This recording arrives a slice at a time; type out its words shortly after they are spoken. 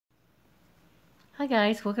Hi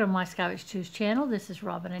guys, welcome to my Skywitch 2's channel. This is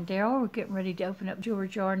Robin and Daryl. We're getting ready to open up jewelry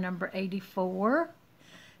jar number 84.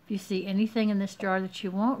 If you see anything in this jar that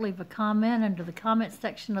you want, leave a comment under the comment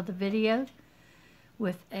section of the video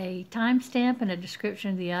with a timestamp and a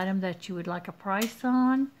description of the item that you would like a price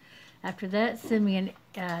on. After that, send me an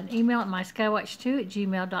email at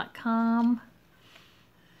myskywatch2@gmail.com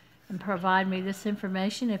and provide me this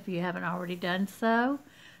information if you haven't already done so.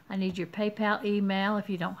 I need your PayPal email. If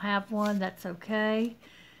you don't have one, that's okay.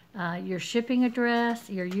 Your shipping address,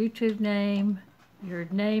 your YouTube name, your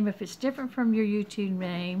name if it's different from your YouTube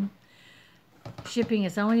name. Shipping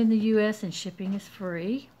is only in the US and shipping is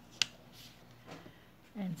free.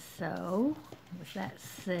 And so, with that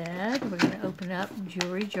said, we're going to open up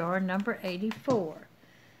jewelry jar number 84.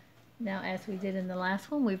 Now, as we did in the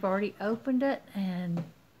last one, we've already opened it and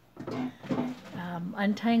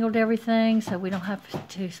untangled everything, so we don't have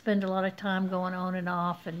to spend a lot of time going on and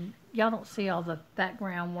off, and y'all don't see all the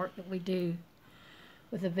background work that we do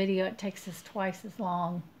with a video. It takes us twice as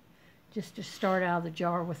long just to start out of the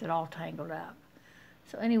jar with it all tangled up.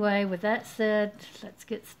 So anyway, with that said, let's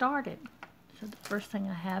get started. So the first thing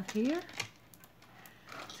I have here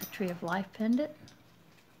is a Tree of Life pendant.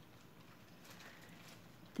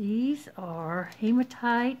 These are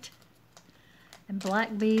hematite and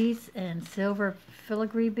black beads and silver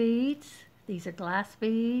filigree beads. These are glass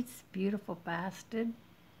beads, beautiful basted.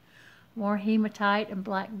 More hematite and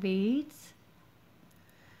black beads.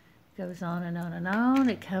 Goes on and on and on.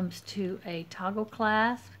 It comes to a toggle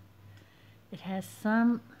clasp. It has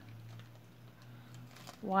some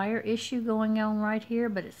wire issue going on right here,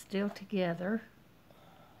 but it's still together.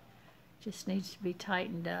 Just needs to be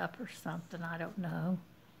tightened up or something, I don't know.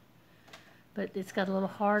 But it's got a little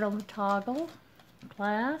heart on the toggle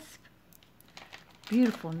clasp.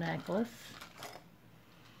 Beautiful necklace.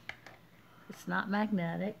 It's not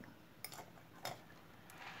magnetic.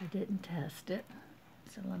 I didn't test it.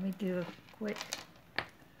 So let me do a quick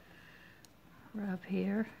rub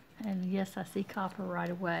here. And yes, I see copper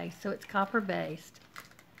right away. So it's copper based.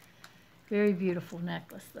 Very beautiful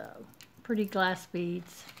necklace though. Pretty glass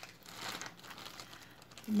beads.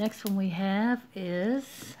 The next one we have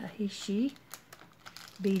is a Hishi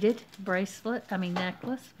beaded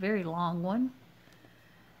necklace, very long one,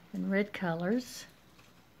 in red colors.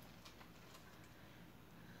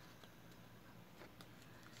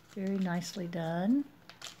 Very nicely done.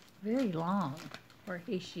 Very long for a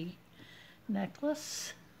Hishi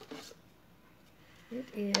necklace. It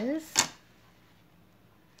is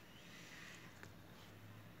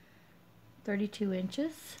 32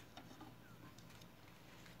 inches.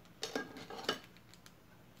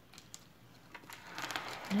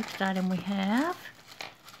 Next item we have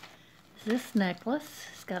is this necklace.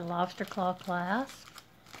 It's got a lobster claw clasp,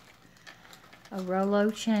 a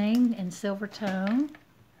Rolo chain in silver tone.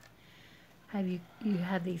 You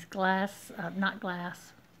have these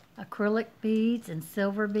acrylic beads and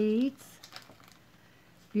silver beads.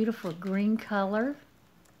 Beautiful green color.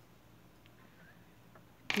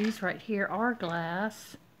 These right here are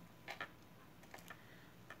glass.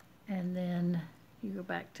 And then you go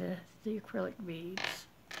back to the acrylic beads.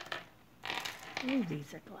 Ooh,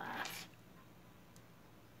 these are glass.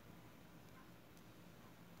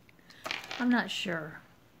 I'm not sure.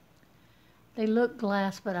 They look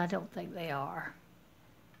glass, but I don't think they are.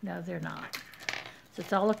 No, they're not. So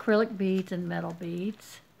it's all acrylic beads and metal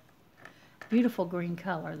beads. Beautiful green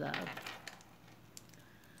color, though.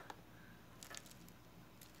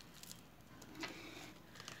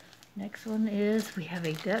 Next one is, we have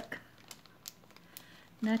a duck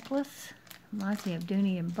necklace. Reminds me of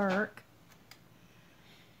Dooney and Burke.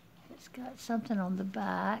 It's got something on the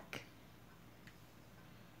back.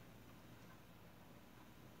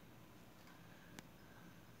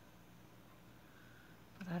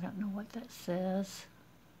 But I don't know what that says.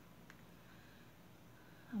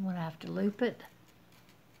 I'm going to have to loop it.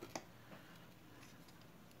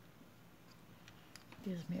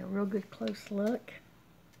 Gives me a real good close look.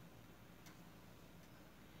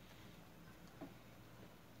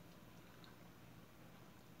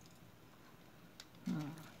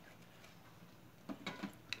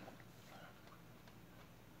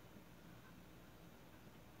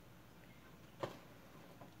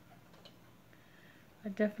 I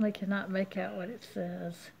definitely cannot make out what it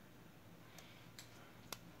says.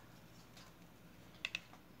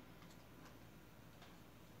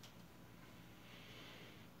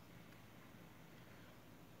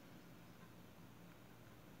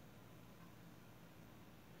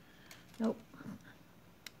 Nope.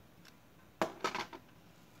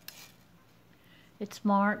 It's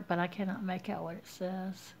marked, but I cannot make out what it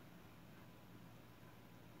says.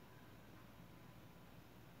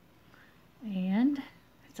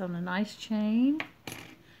 It's on a nice chain.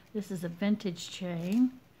 This is a vintage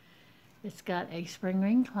chain. It's got a spring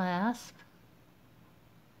ring clasp,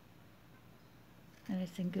 and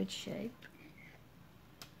it's in good shape.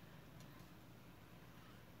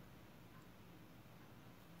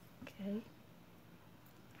 Okay.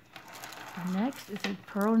 The next is a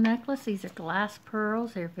pearl necklace. These are glass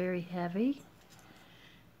pearls. They're very heavy.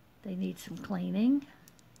 They need some cleaning.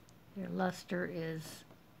 Their luster is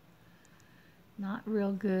not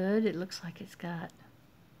real good. It looks like it's got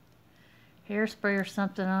hairspray or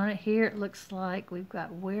something on it. Here it looks like we've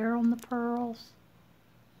got wear on the pearls.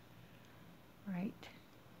 Right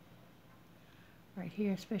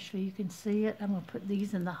here especially, you can see it. I'm going to put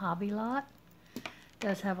these in the hobby lot. It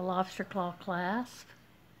does have a lobster claw clasp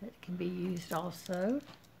that can be used also.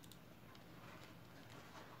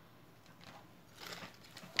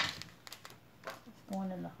 It's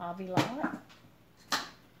going in the hobby lot.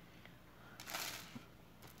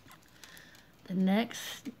 The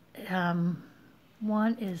next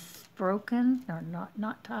one is broken or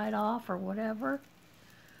not tied off or whatever.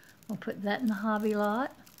 We'll put that in the hobby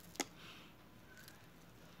lot.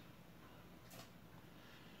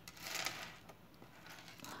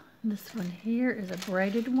 This one here is a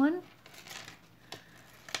braided one.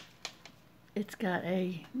 It's got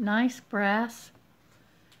a nice brass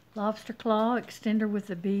lobster claw extender with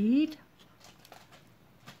a bead.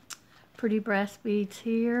 Pretty brass beads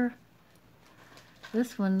here.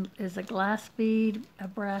 This one is a glass bead, a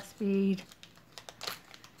brass bead,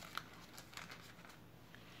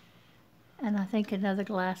 and I think another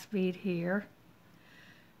glass bead here.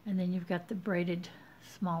 And then you've got the braided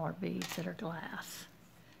smaller beads that are glass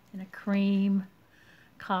in a cream,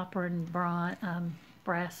 copper, and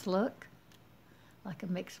brass look, like a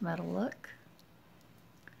mixed metal look.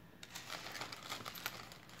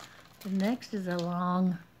 The next is a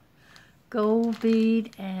long gold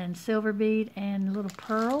bead and silver bead and little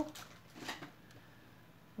pearl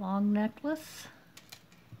long necklace.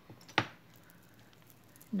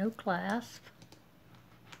 No clasp.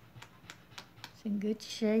 It's in good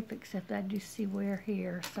shape, except I do see wear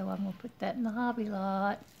here, so I'm going to put that in the hobby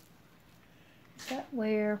lot. It's got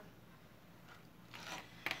wear.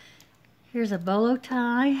 Here's a bolo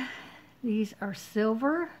tie. These are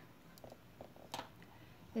silver.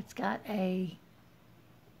 It's got a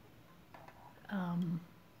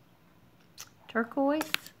turquoise.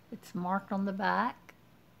 It's marked on the back.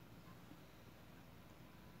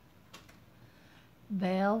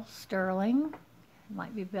 Bell sterling. It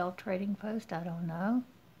might be Bell Trading Post, I don't know.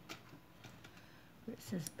 But it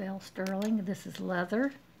says Bell sterling. This is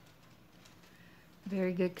leather.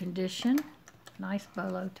 Very good condition. Nice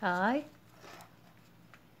bolo tie.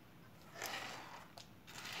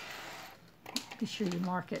 Be sure you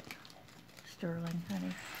mark it sterling,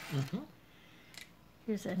 honey. Mm-hmm.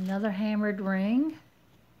 Here's another hammered ring.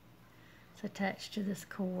 It's attached to this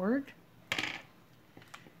cord.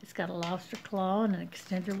 It's got a lobster claw and an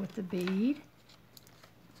extender with the bead.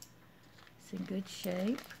 It's in good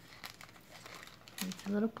shape. Needs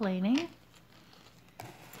a little cleaning.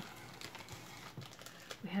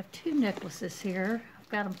 We have two necklaces here. I've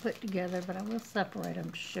got them put together, but I will separate them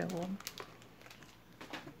to show them.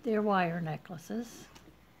 They're wire necklaces.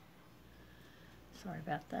 Sorry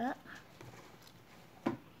about that.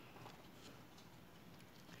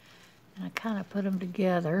 And I kind of put them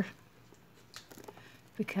together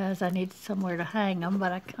because I need somewhere to hang them,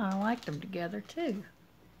 but I kind of like them together too.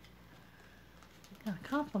 They kind of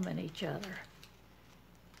complement each other.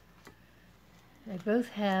 They both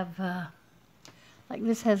have, like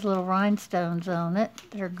this has little rhinestones on it.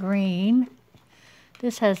 They're green.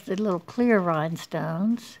 This has the little clear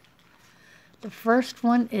rhinestones. The first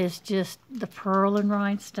one is just the pearl and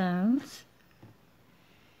rhinestones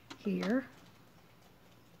here.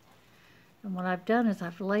 And what I've done is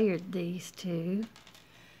I've layered these two.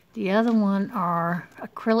 The other one are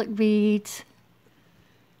acrylic beads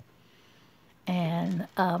and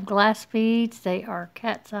glass beads. They are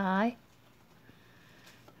cat's eye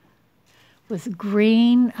with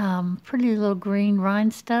green, pretty little green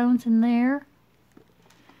rhinestones in there.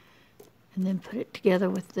 And then put it together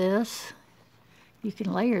with this. You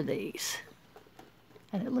can layer these,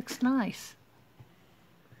 and it looks nice.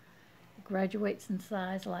 It graduates in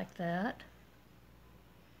size like that.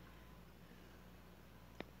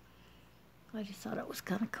 I just thought it was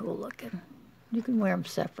kind of cool looking. You can wear them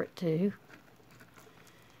separate too.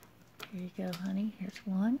 Here you go, honey. Here's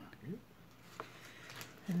one.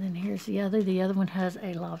 And then here's the other. The other one has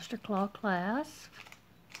a lobster claw clasp.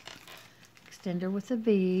 Extender with a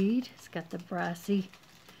bead. It's got the brassy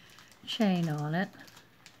chain on it.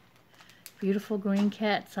 Beautiful green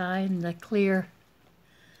cat's eye and the clear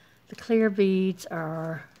The clear beads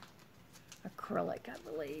are acrylic, I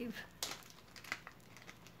believe.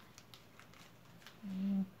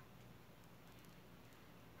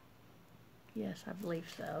 Yes, I believe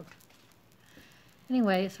so.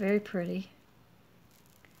 Anyway, it's very pretty.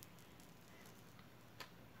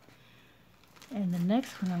 And the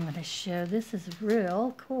next one I'm going to show, this is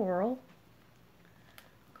real coral.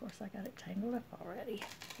 Of course, I got it tangled up already.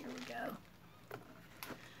 Here we go.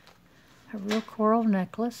 A real coral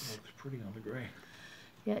necklace. Looks pretty on the gray.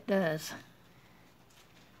 Yeah, it does.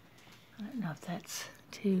 I don't know if that's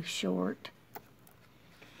too short.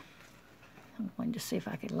 I'm going to see if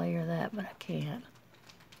I could layer that, but I can't.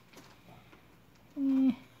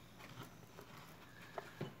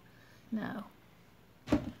 No.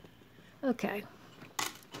 Okay.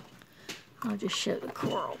 I'll just show the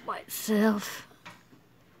coral by itself.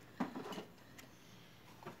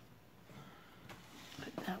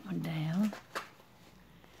 Put that one down.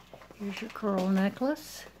 Here's your coral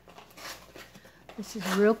necklace. This is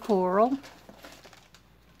real coral.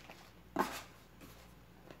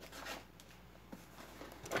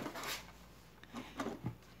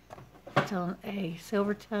 It's on a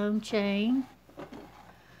silver tone chain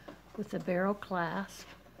with a barrel clasp.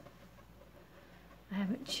 I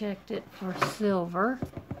haven't checked it for silver.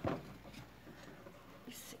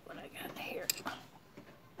 Let's see what I got here.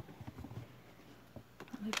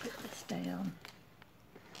 Let me put this down.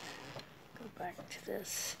 Go back to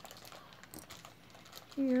this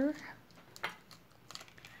here.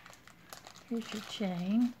 Here's your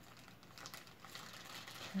chain.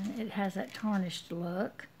 And it has that tarnished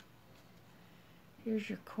look. Here's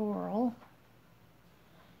your coral.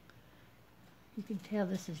 You can tell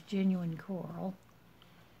this is genuine coral.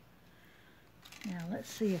 Now let's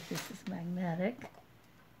see if this is magnetic.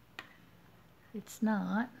 It's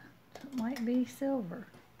not. It might be silver.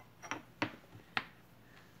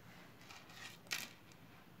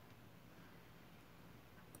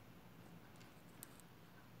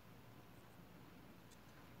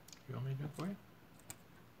 You want me to do it for you?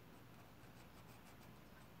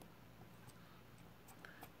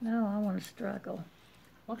 No, I want to struggle.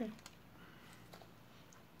 Okay.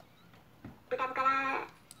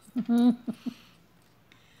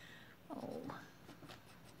 Oh.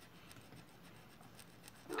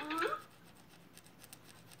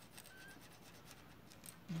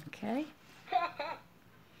 Okay.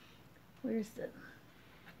 Where's the... You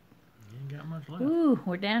ain't got much left. Ooh,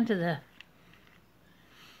 we're down to the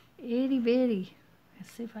itty bitty.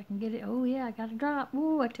 Let's see if I can get it. Oh yeah, I got a drop.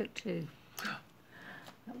 Ooh, I took two.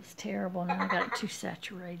 That was terrible. Now I got it too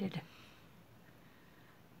saturated.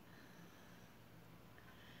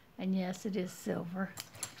 And yes, it is silver.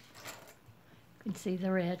 You can see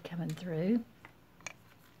the red coming through.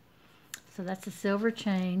 So that's a silver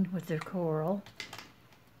chain with the coral.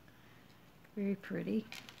 Very pretty.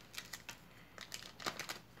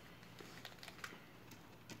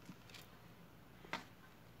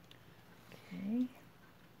 Okay.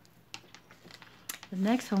 The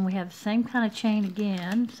next one we have the same kind of chain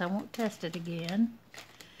again, so I won't test it again.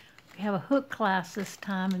 We have a hook clasp this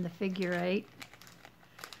time in the figure 8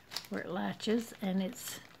 where it latches, and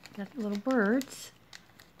it's got little birds.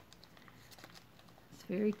 It's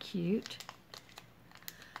very cute.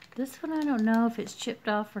 This one I don't know if it's chipped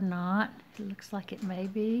off or not. It looks like it may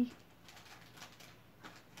be.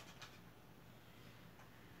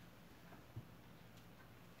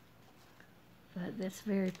 But that's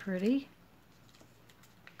very pretty.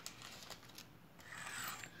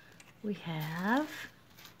 We have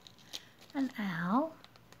an owl.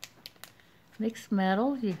 Mixed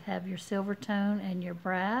metal, you have your silver tone and your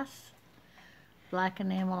brass. Black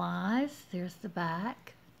enamel eyes, there's the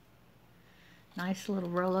back. Nice little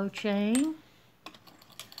Rolo chain.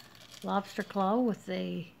 Lobster claw with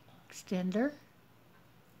the extender.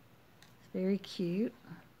 It's very cute.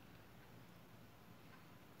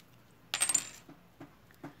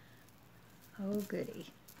 Oh goody.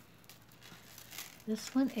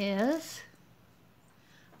 This one is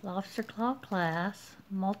lobster claw clasp,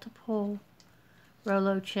 multiple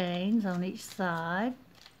Rolo chains on each side.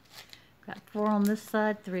 Got 4 on this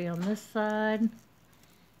side, 3 on this side.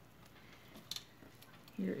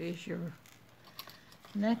 Here is your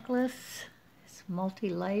necklace. It's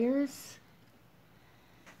multi-layers.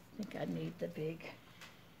 I think I need the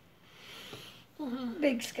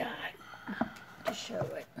big sky to show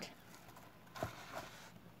it.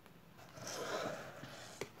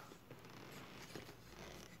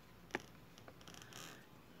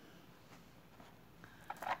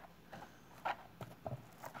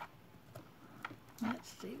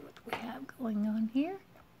 Let's see what we have going on here.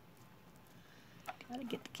 Gotta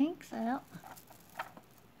get the kinks out.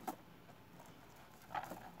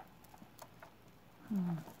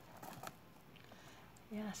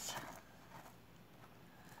 Yes.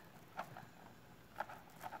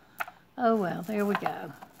 Oh well, there we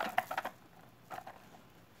go.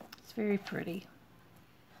 It's very pretty.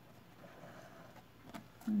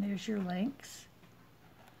 And there's your links.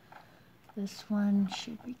 This one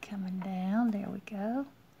should be coming down. There we go.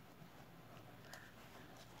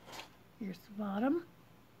 Here's the bottom.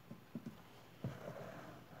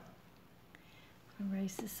 I'll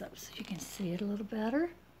raise this up so you can see it a little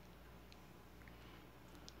better.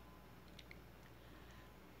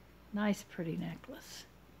 Nice, pretty necklace.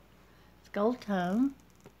 It's gold tone.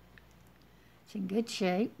 It's in good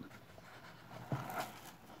shape.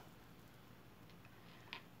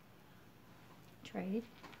 Trade.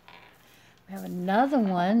 We have another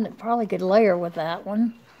one that probably could layer with that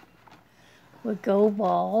one, with gold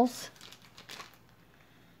balls.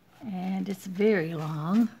 And it's very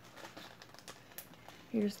long.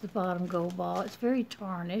 Here's the bottom gold ball. It's very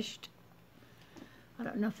tarnished. I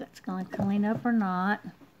don't know if that's going to clean up or not.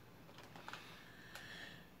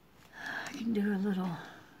 I can do a little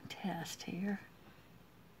test here.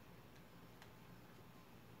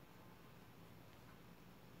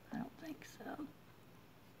 I don't think so.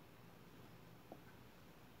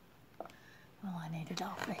 Well, I need it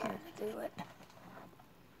off of here to do it.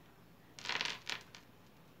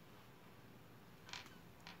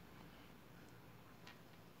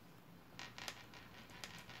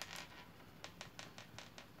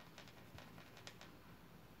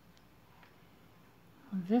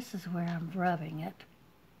 Well, this is where I'm rubbing it.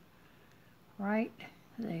 Right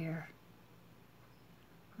there.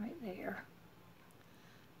 Right there.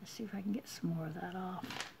 Let's see if I can get some more of that off.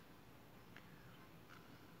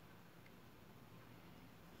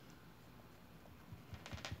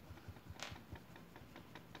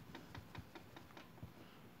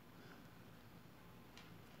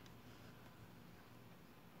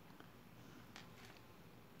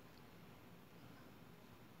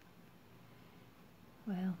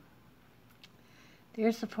 Well,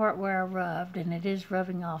 there's the part where I rubbed, and it is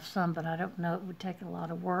rubbing off some, but I don't know, it would take a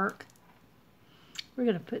lot of work. We're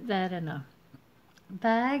going to put that in a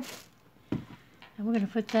bag, and we're going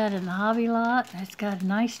to put that in the hobby lot. It's got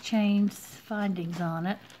nice chains findings on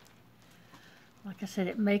it. Like I said,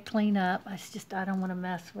 it may clean up. I don't want to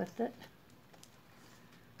mess with it.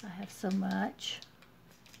 I have so much.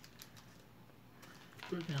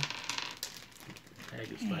 Put it down.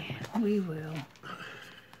 Bag is fine. And we will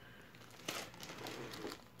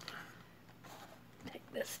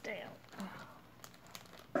take this down.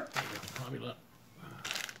 There you go. Hobby lot.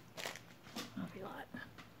 Hobby lot.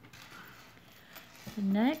 The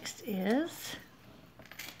next is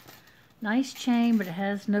nice chain, but it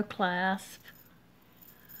has no clasp.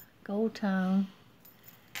 Gold tone.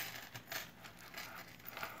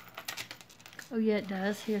 Oh yeah, it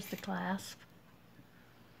does. Here's the clasp.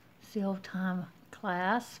 It's the old time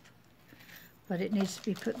clasp, but it needs to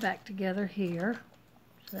be put back together here.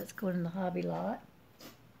 So that's going in the hobby lot.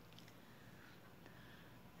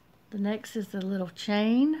 The next is the little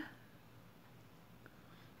chain.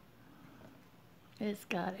 It's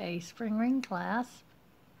got a spring ring clasp.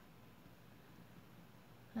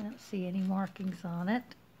 I don't see any markings on it.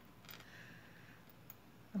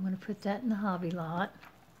 I'm going to put that in the hobby lot.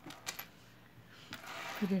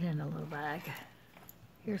 Put it in a little bag.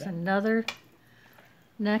 Here's another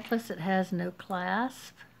necklace that has no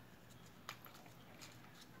clasp.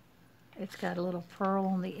 It's got a little pearl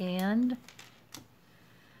on the end.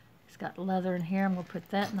 It's got leather in here. I'm going to put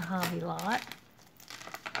that in the hobby lot.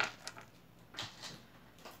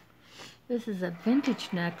 This is a vintage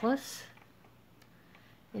necklace.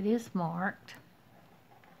 It is marked.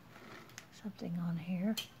 Something on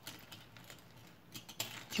here.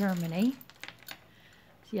 Germany.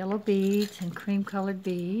 It's yellow beads and cream colored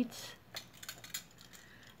beads.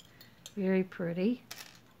 Very pretty.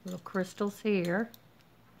 Little crystals here.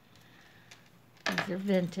 These are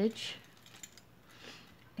vintage.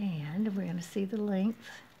 And we're going to see the length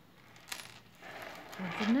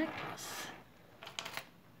of the necklace.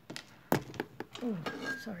 Oh,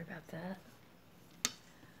 sorry about that.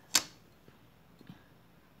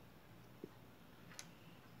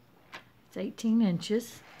 It's 18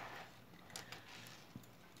 inches.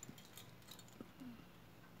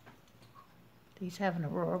 These have an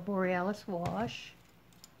Aurora Borealis wash.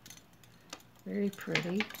 Very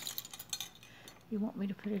pretty. You want me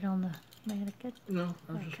to put it on the mannequin? No,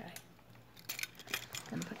 I'm Okay.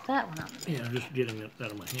 Gonna put that one on the just, yeah, I'm just getting it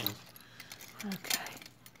out of my hands. Okay.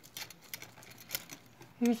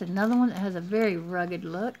 Here's another one that has a very rugged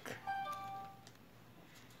look.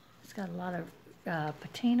 It's got a lot of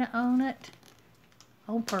patina on it,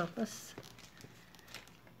 on purpose.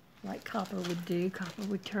 like copper would do. Copper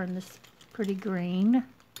would turn this pretty green.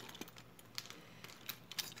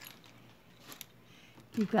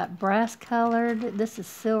 You've got brass colored, this is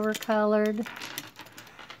silver colored.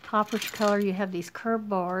 Copper's color, you have these curved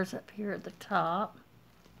bars up here at the top.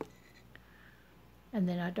 And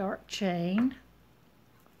then a dark chain.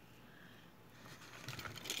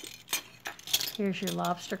 Here's your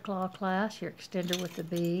lobster claw clasp, your extender with the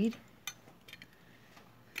bead.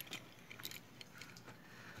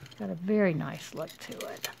 Got a very nice look to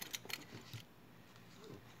it.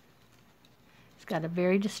 It's got a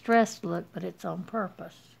very distressed look, but it's on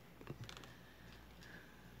purpose.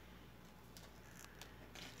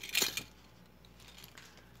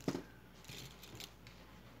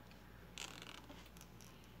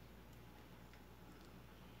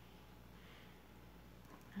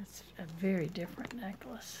 That's a very different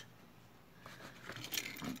necklace.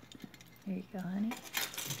 Here you go, honey.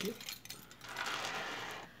 Yep.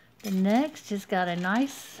 The next has got a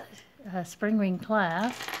nice spring ring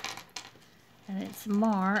clasp, and it's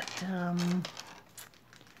marked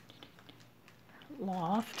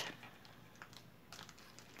Loft,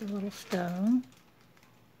 the little stone,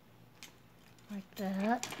 like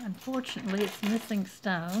that. Unfortunately, it's missing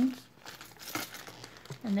stones,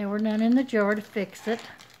 and there were none in the jar to fix it.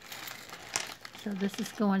 So this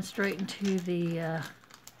is going straight into the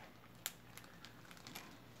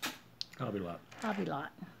Hobby lot. Hobby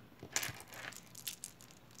lot.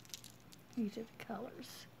 These are the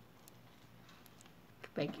colors.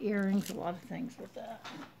 Could make earrings, a lot of things with that.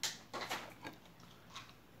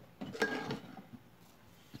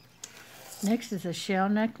 Next is a shell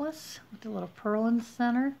necklace with a little pearl in the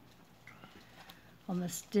center. On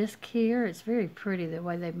this disc here, it's very pretty the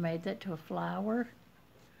way they've made that to a flower.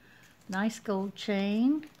 Nice gold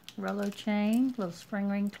chain, Rollo chain, little spring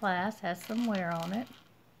ring clasp, has some wear on it.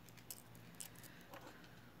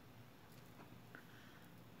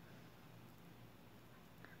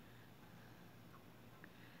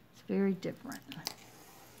 It's very different.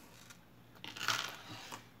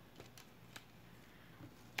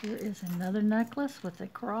 Here is another necklace with a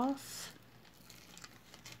cross.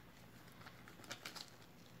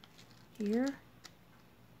 Here.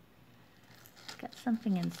 It's got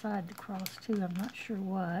something inside the cross too, I'm not sure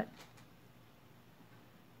what.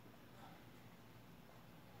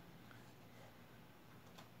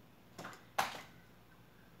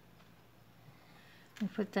 We'll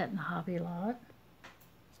put that in the hobby lot.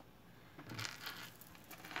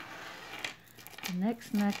 The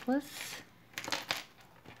next necklace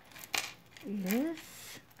is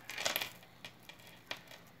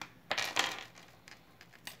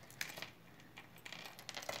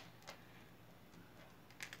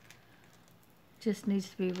just needs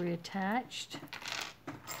to be reattached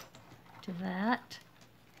to that.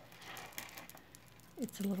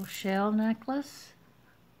 It's a little shell necklace.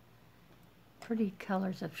 Pretty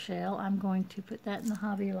colors of shell. I'm going to put that in the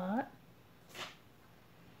hobby lot.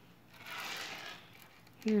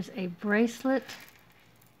 Here's a bracelet.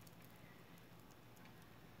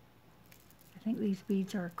 I think these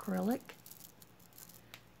beads are acrylic.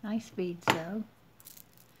 Nice beads though.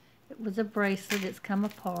 It was a bracelet, it's come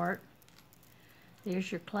apart.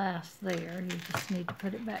 There's your clasp there. You just need to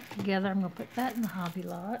put it back together. I'm going to put that in the hobby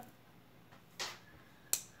lot.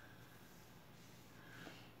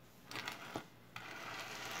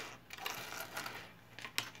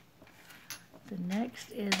 The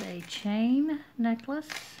next is a chain necklace.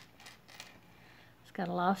 It's got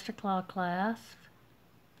a lobster claw clasp.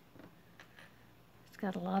 It's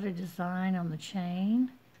got a lot of design on the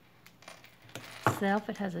chain. Itself,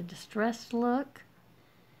 it has a distressed look.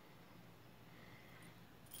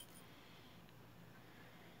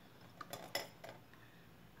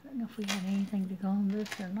 I don't know if we have anything to go on this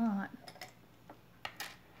or not.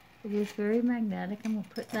 It is very magnetic. I'm going to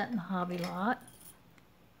put that in the hobby lot.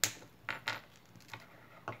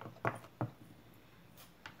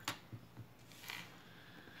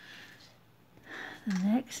 The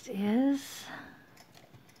next is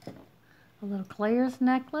a little Claire's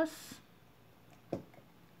necklace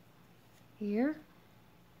here.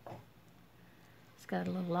 It's got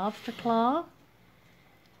a little lobster claw.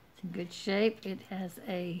 It's in good shape. It has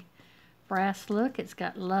a brass look. It's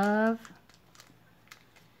got love,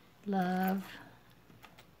 love,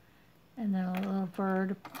 and then a little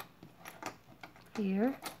bird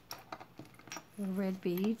here. Little red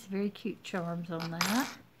beads. Very cute charms on that.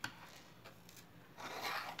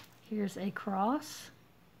 Here's a cross.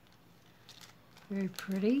 Very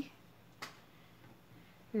pretty.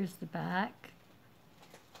 Here's the back.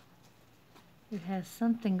 It has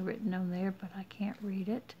something written on there, but I can't read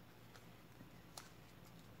it.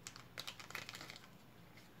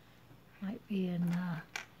 be in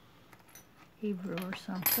Hebrew or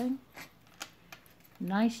something.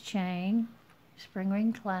 Nice chain, spring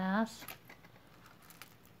ring clasp,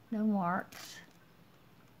 no marks.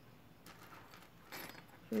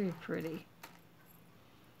 Very pretty.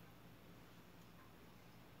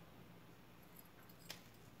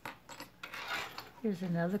 Here's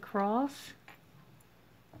another cross.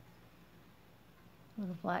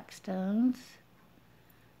 Little black stones.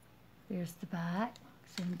 There's the back.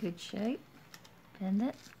 It's in good shape.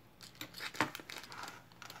 Pendant.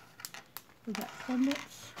 We got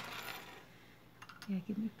pendants. Yeah,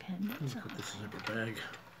 give me pendants. Put this in every bag.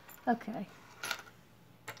 Okay.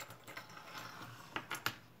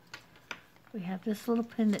 We have this little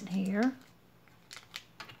pendant here.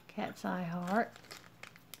 Cat's eye heart.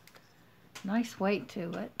 Nice weight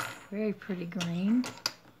to it. Very pretty green.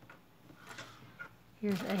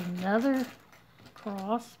 Here's another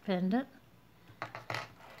cross pendant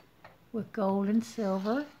with gold and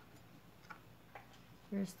silver.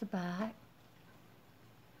 Here's the back.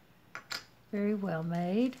 Very well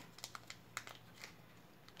made.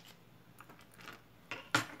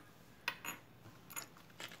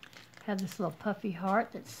 Have this little puffy heart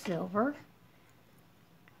that's silver.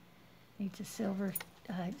 Needs a silver,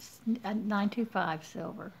 it's a 925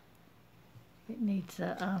 silver. It needs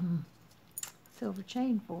a silver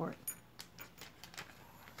chain for it.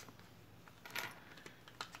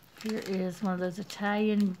 Here is one of those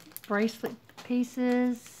Italian bracelet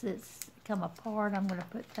pieces. It's come apart. I'm going to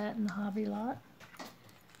put that in the hobby lot.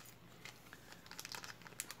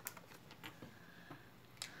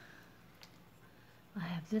 I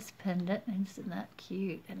have this pendant, and isn't that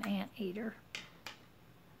cute? An anteater.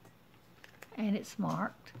 And it's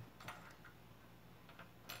marked.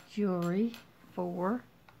 Jewelry for.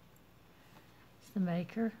 It's the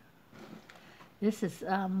maker. This is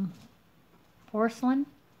porcelain,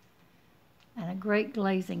 and a great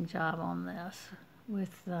glazing job on this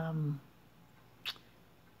with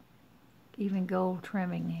even gold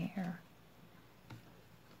trimming here.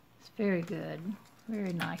 It's very good,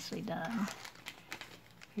 very nicely done.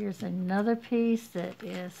 Here's another piece that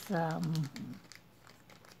is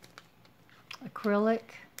acrylic,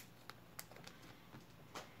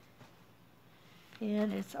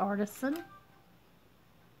 and it's artisan.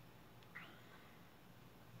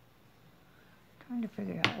 Trying to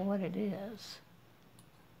figure out what it is.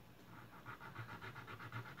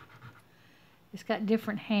 It's got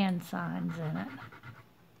different hand signs in it.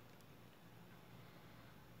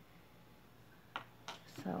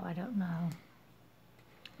 So I don't know.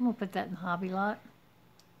 I'm gonna put that in the hobby lot.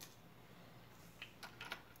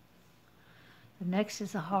 The next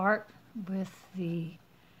is a heart with the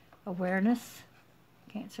awareness,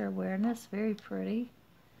 cancer awareness, very pretty.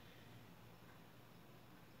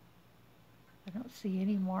 I don't see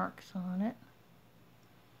any marks on it.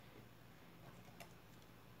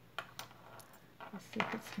 Let's see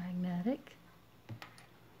if it's magnetic.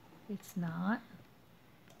 It's not.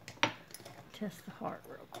 Test the heart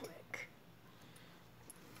real quick.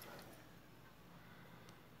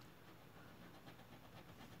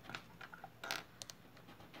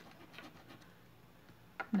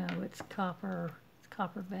 No, it's copper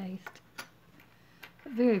based.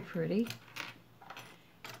 But very pretty.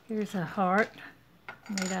 Here's a heart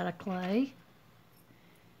made out of clay.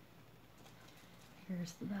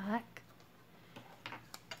 Here's the back.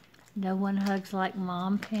 No One Hugs Like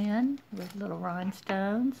Mom pen with little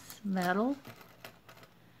rhinestones, metal.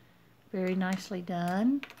 Very nicely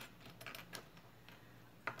done.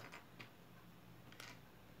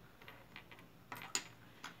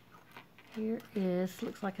 Here is,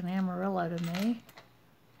 looks like an Amarillo to me.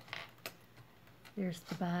 There's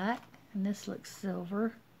the back, and this looks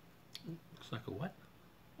silver. Looks like a what?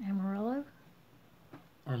 Amarillo?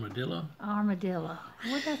 Armadillo? Armadillo.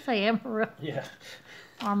 What did I say, Amarillo? Yeah.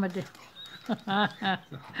 Armadillo.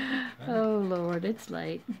 Oh, Lord, it's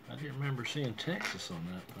late. I didn't remember seeing Texas on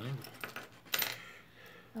that thing.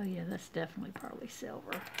 Oh, yeah, that's definitely probably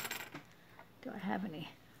silver. Do I have any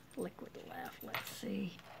liquid left? Let's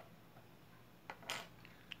see.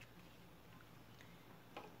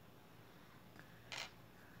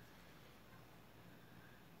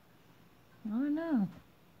 I don't know.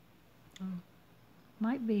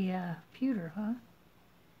 Might be pewter, huh?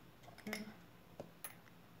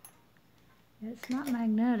 It's not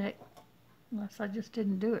magnetic, unless I just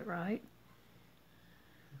didn't do it right.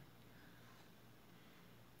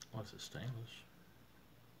 Unless it's stainless.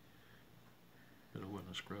 But it wouldn't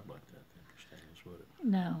have scrubbed like that then for stainless, would it?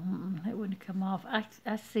 No, it wouldn't come off.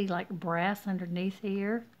 I see like brass underneath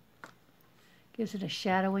here. Gives it a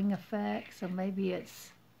shadowing effect, so maybe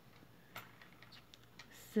it's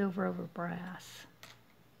silver over brass.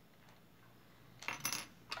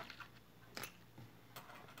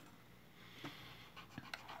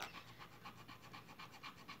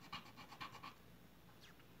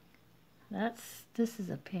 This is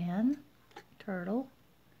a pen, turtle,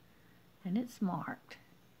 and it's marked.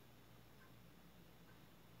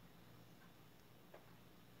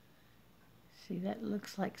 See, that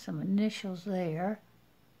looks like some initials there.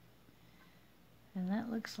 And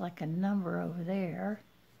that looks like a number over there.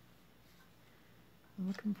 I'm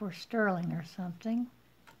looking for sterling or something.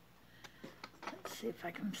 Let's see if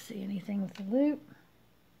I can see anything with the loop.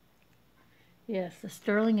 Yes, the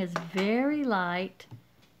sterling is very light,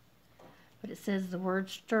 but it says the word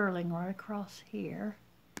sterling right across here.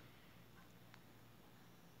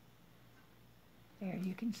 There,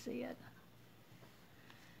 you can see it.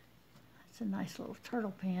 It's a nice little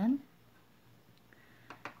turtle pen.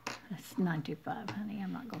 That's 925, honey.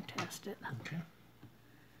 I'm not going to test it. Okay.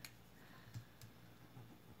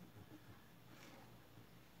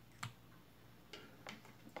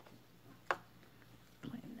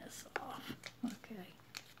 Clean this off. Okay.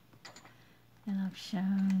 And I've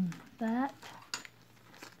shown that.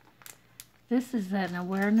 This is an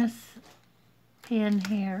awareness pen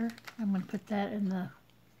here. I'm going to put that in the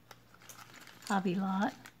hobby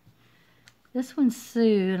lot. This one's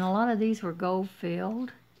Sue, and a lot of these were gold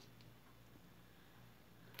filled.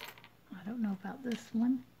 I don't know about this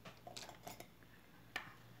one.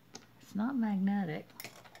 It's not magnetic.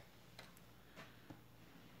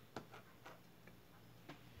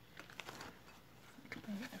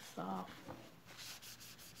 Clean this off.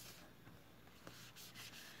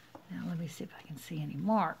 Now let me see if I can see any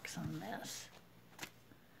marks on this.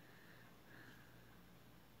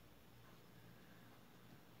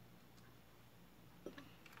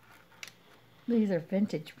 These are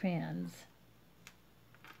vintage pens.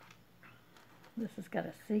 This has got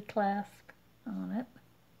a C clasp on it.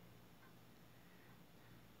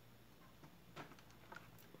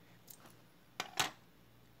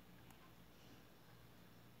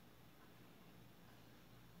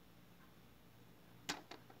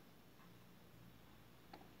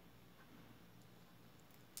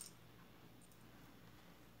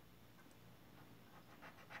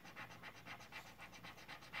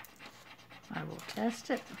 I will test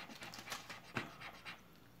it.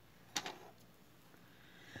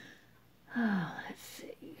 Oh, let's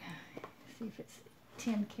see. See if it's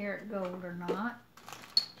 10 karat gold or not.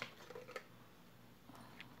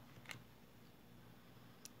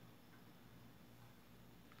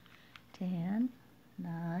 Ten,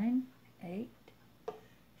 9, 8,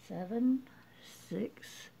 7,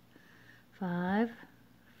 6, 5,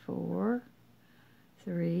 4,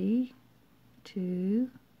 3, 2,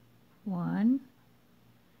 1,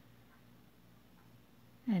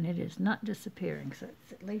 and it is not disappearing, so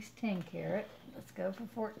it's at least 10 karat. Let's go for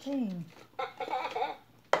 14.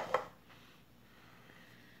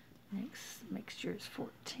 Next mixture is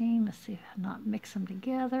 14. Let's see if I not mix them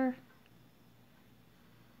together.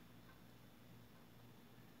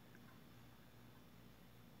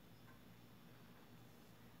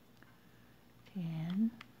 Ten,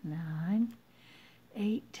 9,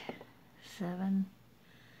 8, 7,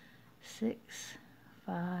 6,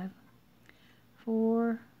 5,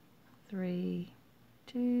 4, 3,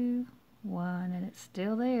 2, 1, and it's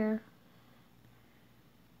still there.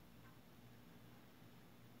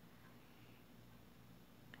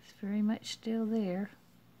 It's very much still there.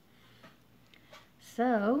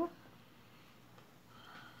 So,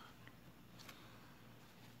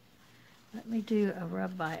 let me do a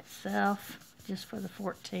rub by itself just for the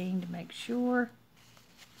 14 to make sure,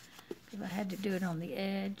 because I had to do it on the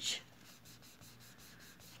edge.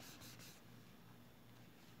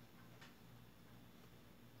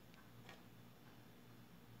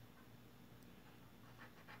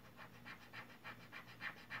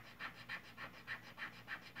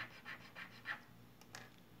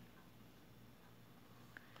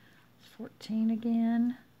 It's 14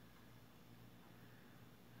 again.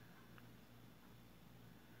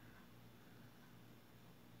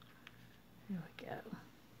 Here we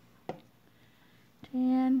go.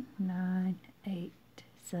 10, 9, 8,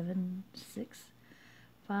 7, 6,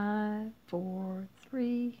 5, 4,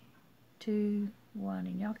 3, 2, 1,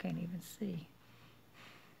 and y'all can't even see.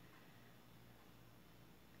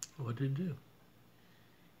 What did it do?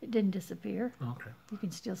 It didn't disappear. Okay. You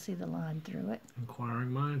can still see the line through it.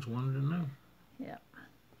 Inquiring minds wanted to know. Yep.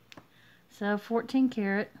 So 14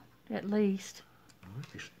 karat at least. Well,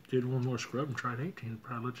 if you did one more scrub and tried 18, it'd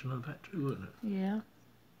probably let you know that too, wouldn't it? Yeah.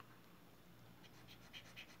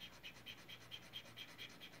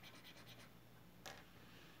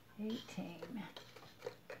 $18.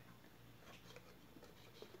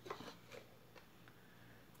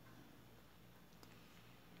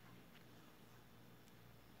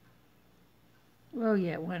 Oh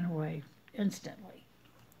yeah, it went away instantly.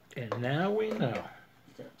 And now we know.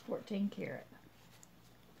 So it's 14 karat.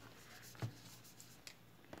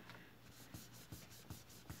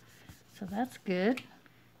 So that's good.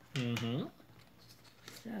 Mm-hmm.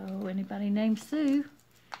 So anybody named Sue?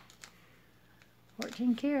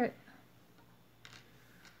 14 karat.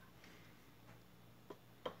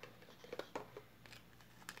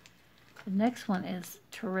 The next one is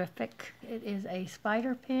terrific. It is a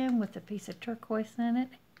spider pen with a piece of turquoise in it.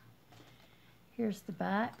 Here's the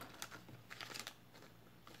back.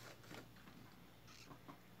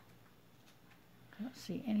 I don't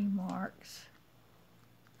see any marks.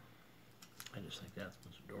 I just think that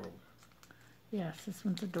one's adorable. Yes, this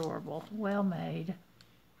one's adorable. Well made.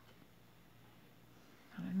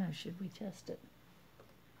 I don't know, should we test it?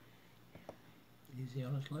 Easy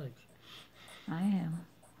on his legs. I am.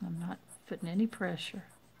 I'm not putting any pressure.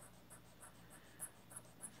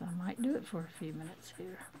 So I might do it for a few minutes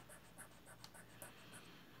here.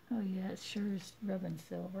 Oh yeah, it sure is rubbing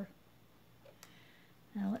silver.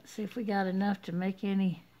 Now let's see if we got enough to make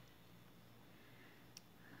any.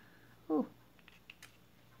 Oh,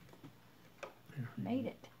 made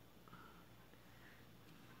it.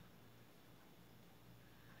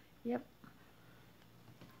 Yep.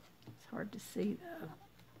 It's hard to see though.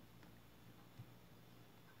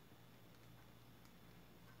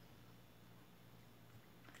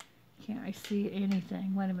 Can't I see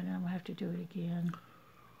anything? Wait a minute, I'm gonna have to do it again.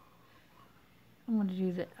 I'm gonna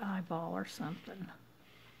do the eyeball or something.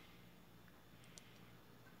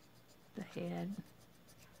 The head.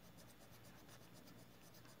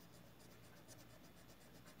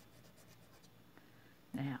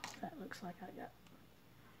 Now, that looks like I got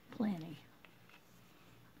plenty.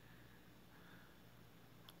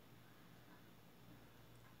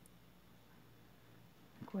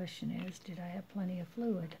 The question is, did I have plenty of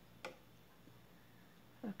fluid?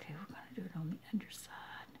 Okay, we're going to do it on the underside.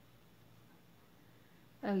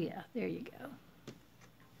 Oh yeah, there you go.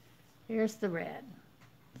 Here's the red.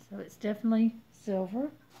 So it's definitely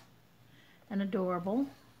silver and adorable.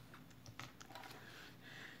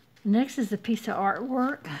 Next is a piece of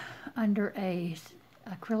artwork under a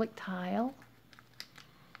acrylic tile.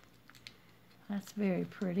 That's very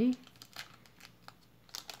pretty.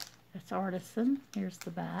 That's artisan. Here's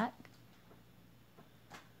the back.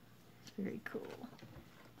 It's very cool.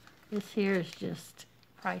 This here is just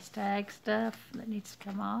price tag stuff that needs to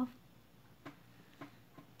come off.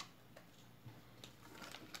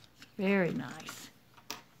 Very nice.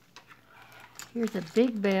 Here's a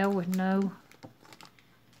big bell with no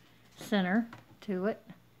center to it.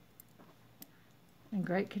 In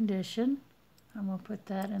great condition. I'm going to put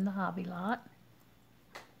that in the hobby lot.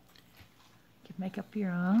 You can make up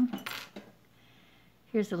your own.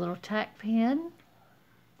 Here's a little tack pen.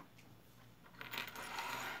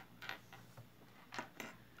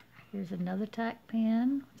 Here's another tack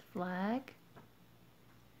pen with a flag.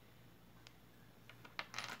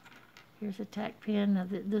 Here's a tack pen. Now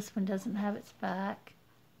this one doesn't have its back.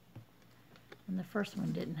 And the first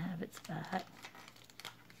one didn't have its back.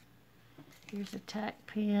 Here's a tack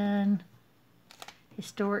pen.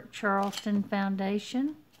 Historic Charleston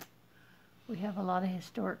Foundation. We have a lot of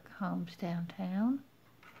historic homes downtown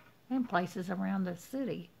and places around the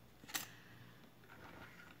city.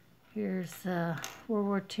 Here's a World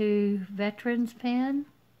War II Veterans pen.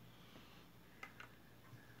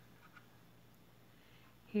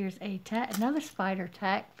 Here's another spider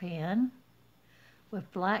tack pen with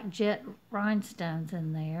black jet rhinestones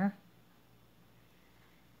in there.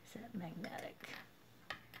 Is that magnetic?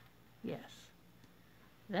 Yes.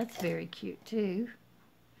 That's very cute too.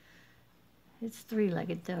 It's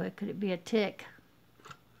three-legged though. Could it be a tick?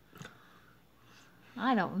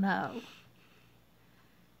 I don't know.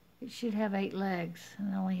 It should have 8 legs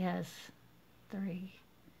and it only has 3.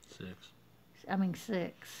 6. I mean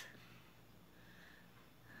 6.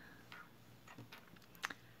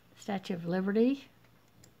 Statue of Liberty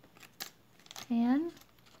pen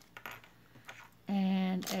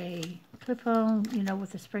and a clip-on, you know,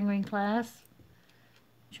 with a spring ring clasp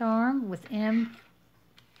charm with MTE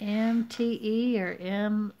or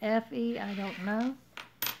MFE, I don't know.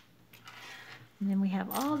 And then we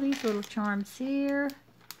have all these little charms here.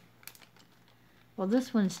 Well,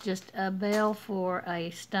 this one's just a bell for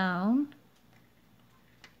a stone.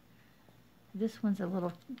 This one's a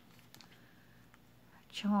little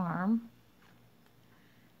charm.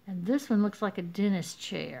 And this one looks like a dentist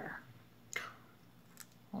chair.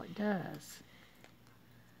 Well, it does.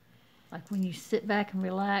 Like when you sit back and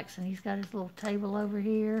relax, and he's got his little table over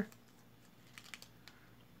here.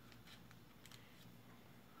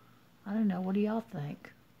 I don't know, what do y'all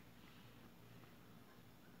think?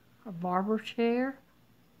 or barber chair,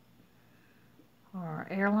 or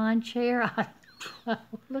airline chair.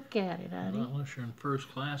 Look at it, honey. Well, unless you're in first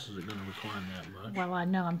class, is it going to recline that much? Well, I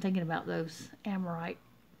know. I'm thinking about those Amorite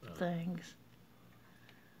things,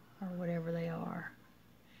 or whatever they are.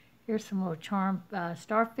 Here's some little charm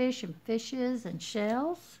starfish and fishes and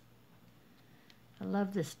shells. I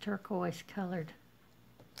love this turquoise colored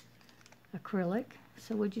acrylic.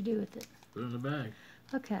 So what'd you do with it? Put it in the bag.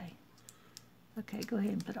 Okay. Okay, go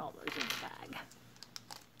ahead and put all those in the bag.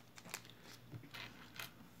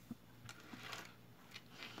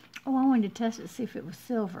 Oh, I wanted to test it to see if it was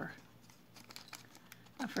silver.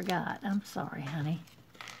 I forgot. I'm sorry, honey.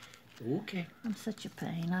 Okay. I'm such a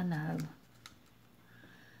pain, I know.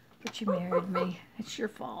 But you married me. It's your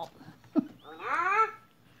fault.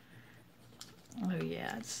 Oh,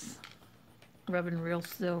 yeah, it's rubbing real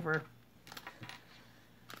silver.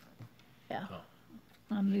 Yeah. Oh.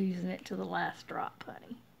 I'm using it to the last drop,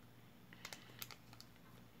 honey.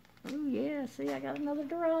 Oh, yeah, see, I got another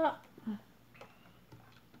drop.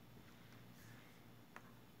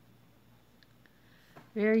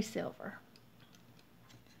 Very silver.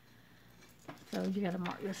 So you got to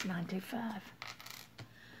mark this 925.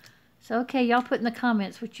 So, okay, y'all put in the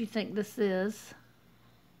comments what you think this is.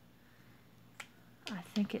 I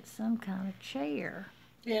think it's some kind of chair.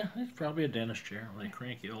 Yeah, it's probably a dentist chair when they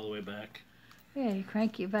crank you all the way back. Yeah, you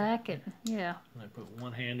crank your back and, yeah. And they put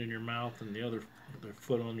one hand in your mouth and the other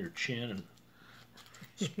foot on your chin and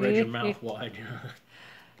spread your mouth wide. You know,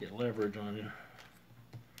 get leverage on you.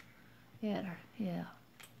 Yeah, yeah.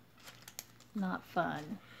 Not fun.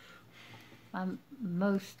 My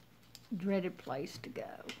most dreaded place to go.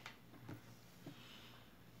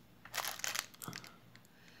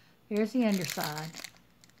 Here's the underside.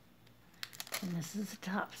 And this is the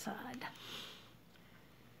top side.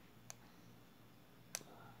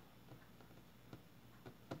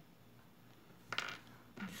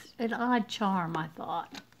 It's an odd charm, I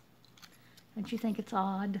thought. Don't you think it's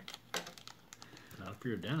odd? Not if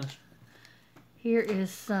you're a dentist. Here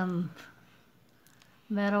is some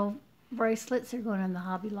metal bracelets. They're going in the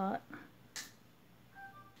Hobby Lot.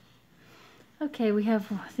 Okay, we have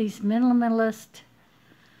these minimalist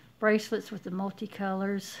bracelets with the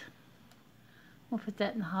multicolors. We'll put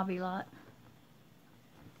that in the Hobby Lot.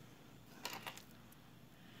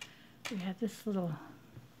 We have this little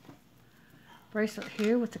bracelet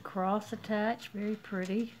here with the cross attached. Very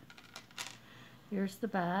pretty. Here's the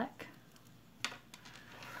back.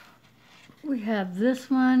 We have this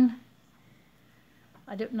one.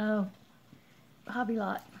 I don't know. Hobby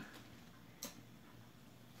Lot.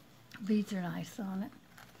 Beads are nice on it.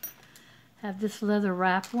 Have this leather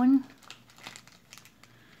wrap one.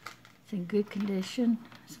 It's in good condition.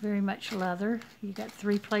 It's very much leather. You got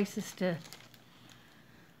 3 places to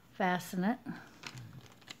fasten it.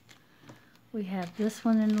 We have this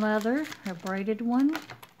one in leather, a braided one.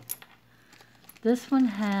 This one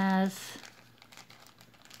has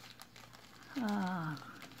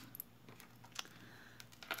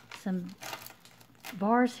some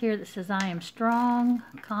bars here that says I am strong,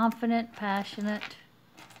 confident, passionate.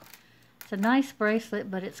 It's a nice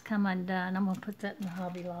bracelet, but it's come undone. I'm going to put that in the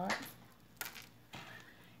Hobby Lot.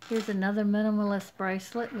 Here's another minimalist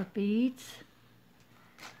bracelet with beads.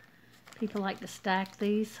 People like to stack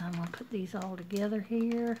these, so I'm going to put these all together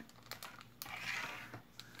here.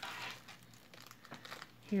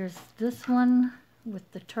 Here's this one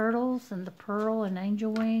with the turtles and the pearl and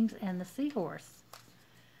angel wings and the seahorse.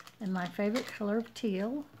 And my favorite color of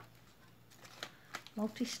teal.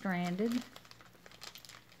 Multi-stranded.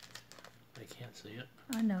 They can't see it.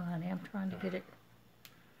 I know, honey. I'm trying to get it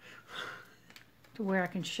to where I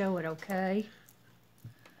can show it, okay?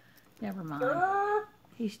 Never mind.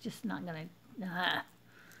 He's just not going to...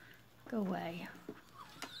 Go away.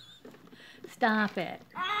 Stop it.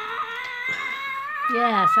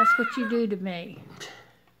 Yes, that's what you do to me.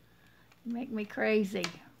 You make me crazy.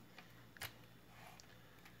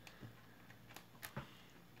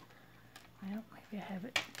 Well, maybe I have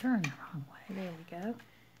it turned the wrong way. There we go.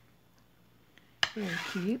 Very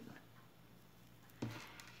cute.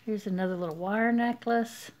 Here's another little wire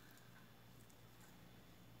necklace.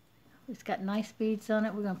 It's got nice beads on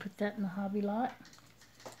it. We're going to put that in the Hobby Lot.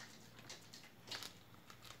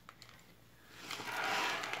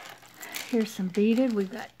 Here's some beaded.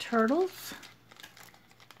 We've got turtles.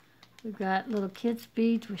 We've got little kids'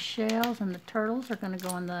 beads with shells, and the turtles are going to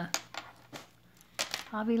go in the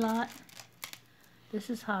Hobby Lot. This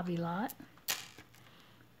is Hobby Lot.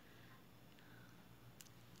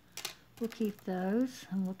 We'll keep those,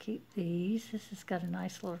 and we'll keep these. This has got a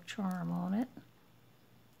nice little charm on it.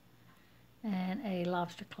 And a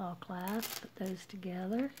lobster claw clasp. Put those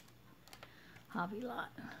together. Hobby Lot.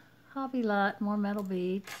 Hobby Lot, more metal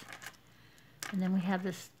beads. And then we have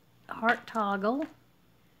this heart toggle.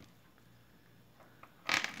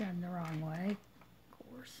 Done the wrong way, of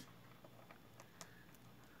course.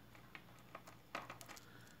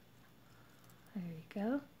 There you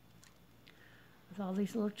go. With all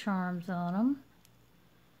these little charms on them.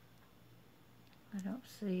 I don't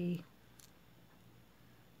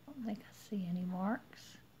think I see any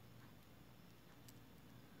marks.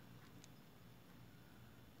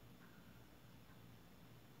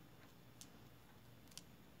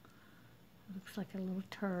 Looks like a little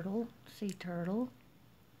turtle, sea turtle.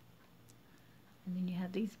 And then you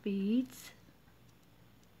have these beads.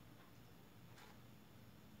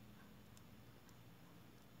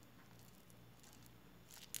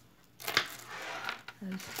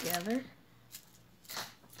 Those together.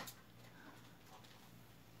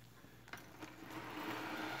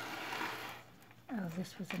 Oh,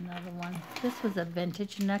 this was another one. This was a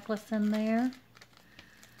vintage necklace in there.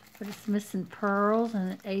 But it's missing pearls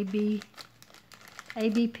and AB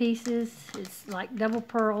pieces. It's like double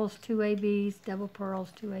pearls, 2 ABs, double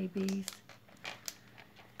pearls, 2 ABs.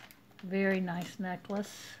 Very nice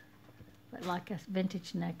necklace. But like a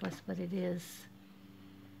vintage necklace, but it is.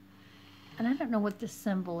 And I don't know what this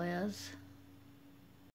symbol is.